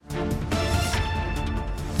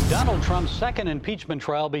Donald Trump's second impeachment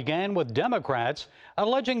trial began with Democrats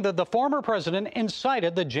alleging that the former president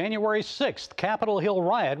incited the January 6th Capitol Hill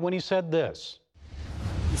riot when he said this.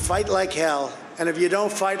 You fight like hell, and if you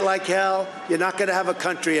don't fight like hell, you're not going to have a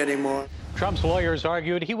country anymore. Trump's lawyers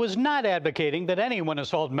argued he was not advocating that anyone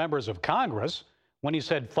assault members of Congress. When he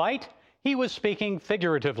said fight, he was speaking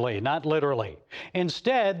figuratively, not literally.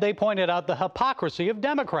 Instead, they pointed out the hypocrisy of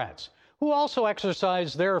Democrats, who also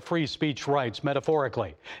exercise their free speech rights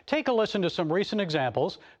metaphorically. Take a listen to some recent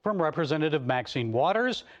examples from Representative Maxine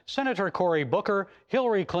Waters, Senator Cory Booker,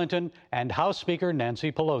 Hillary Clinton, and House Speaker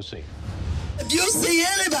Nancy Pelosi. If you see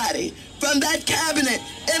anybody from that cabinet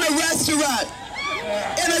in a restaurant,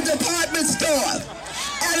 in a department store,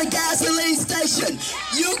 at a gasoline station,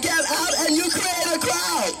 you get out and you create a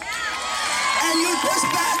crowd. And you push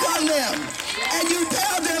back on them. And you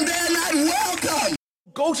tell them they're not welcome.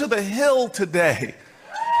 Go to the Hill today.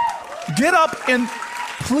 Get up and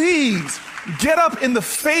please get up in the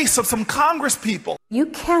face of some Congress people. You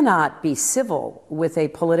cannot be civil with a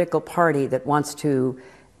political party that wants to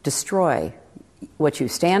destroy what you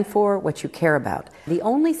stand for, what you care about. The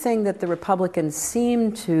only thing that the Republicans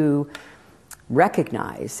seem to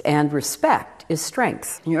recognize and respect is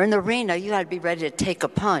strength. When you're in the arena, you got to be ready to take a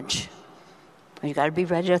punch. You got to be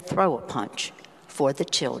ready to throw a punch for the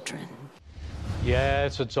children.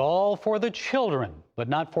 Yes, it's all for the children, but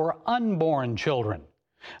not for unborn children.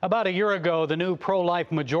 About a year ago, the new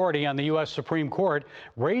pro-life majority on the U.S. Supreme Court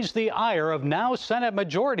raised the ire of now Senate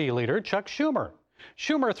Majority Leader Chuck Schumer.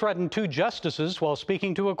 Schumer threatened two justices while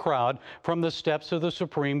speaking to a crowd from the steps of the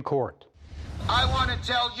Supreme Court. I want to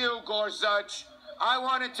tell you, Gorsuch, I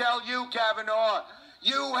want to tell you, Kavanaugh,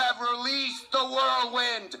 you have released the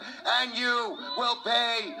whirlwind, and you will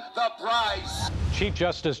pay the price. Chief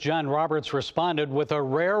Justice John Roberts responded with a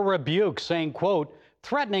rare rebuke, saying, quote,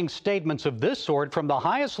 threatening statements of this sort from the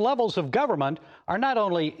highest levels of government are not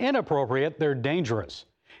only inappropriate, they're dangerous.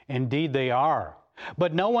 Indeed, they are.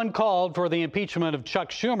 But no one called for the impeachment of Chuck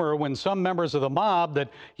Schumer when some members of the mob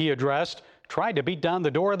that he addressed tried to beat down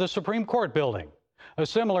the door of the Supreme Court building. A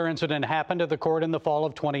similar incident happened at the court in the fall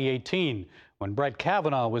of 2018 when Brett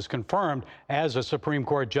Kavanaugh was confirmed as a Supreme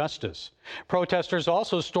Court justice. Protesters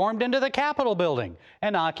also stormed into the Capitol building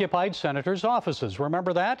and occupied senators' offices.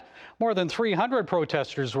 Remember that? More than 300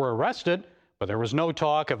 protesters were arrested, but there was no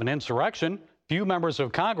talk of an insurrection. Few members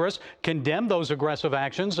of Congress condemned those aggressive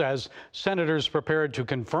actions as senators prepared to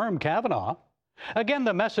confirm Kavanaugh. Again,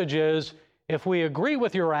 the message is, if we agree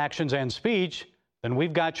with your actions and speech, then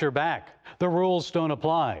we've got your back. The rules don't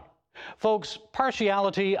apply. Folks,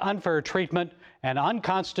 partiality, unfair treatment, and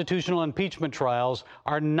unconstitutional impeachment trials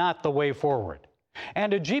are not the way forward.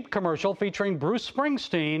 And a Jeep commercial featuring Bruce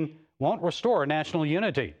Springsteen won't restore national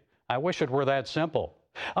unity. I wish it were that simple.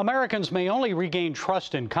 Americans may only regain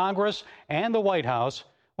trust in Congress and the White House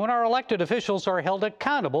when our elected officials are held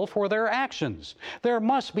accountable for their actions. There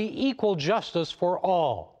must be equal justice for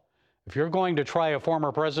all. If you're going to try a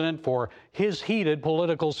former president for his heated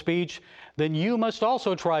political speech, then you must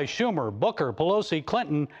also try Schumer, Booker, Pelosi,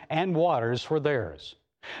 Clinton, and Waters for theirs.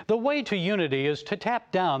 The way to unity is to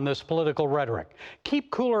tap down this political rhetoric. Keep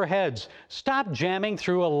cooler heads. Stop jamming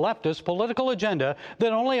through a leftist political agenda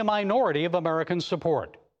that only a minority of Americans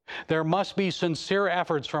support. There must be sincere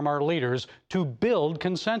efforts from our leaders to build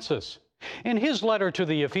consensus. In his letter to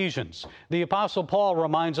the Ephesians, the Apostle Paul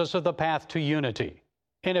reminds us of the path to unity.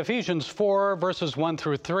 In Ephesians 4, verses 1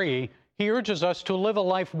 through 3, he urges us to live a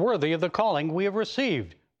life worthy of the calling we have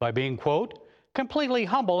received by being, quote, completely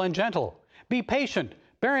humble and gentle. Be patient,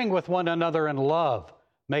 bearing with one another in love.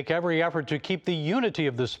 Make every effort to keep the unity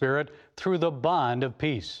of the Spirit through the bond of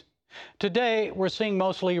peace. Today, we're seeing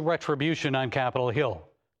mostly retribution on Capitol Hill,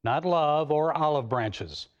 not love or olive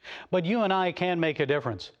branches. But you and I can make a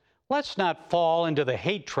difference. Let's not fall into the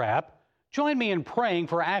hate trap. Join me in praying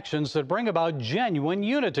for actions that bring about genuine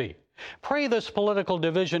unity. Pray this political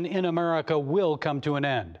division in America will come to an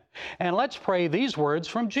end. And let's pray these words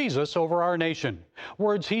from Jesus over our nation,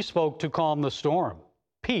 words he spoke to calm the storm.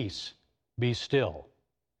 Peace, be still.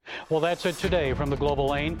 Well, that's it today from the Global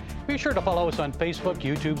Lane. Be sure to follow us on Facebook,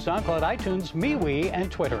 YouTube, SoundCloud, iTunes, MeWe, and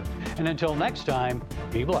Twitter. And until next time,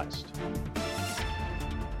 be blessed.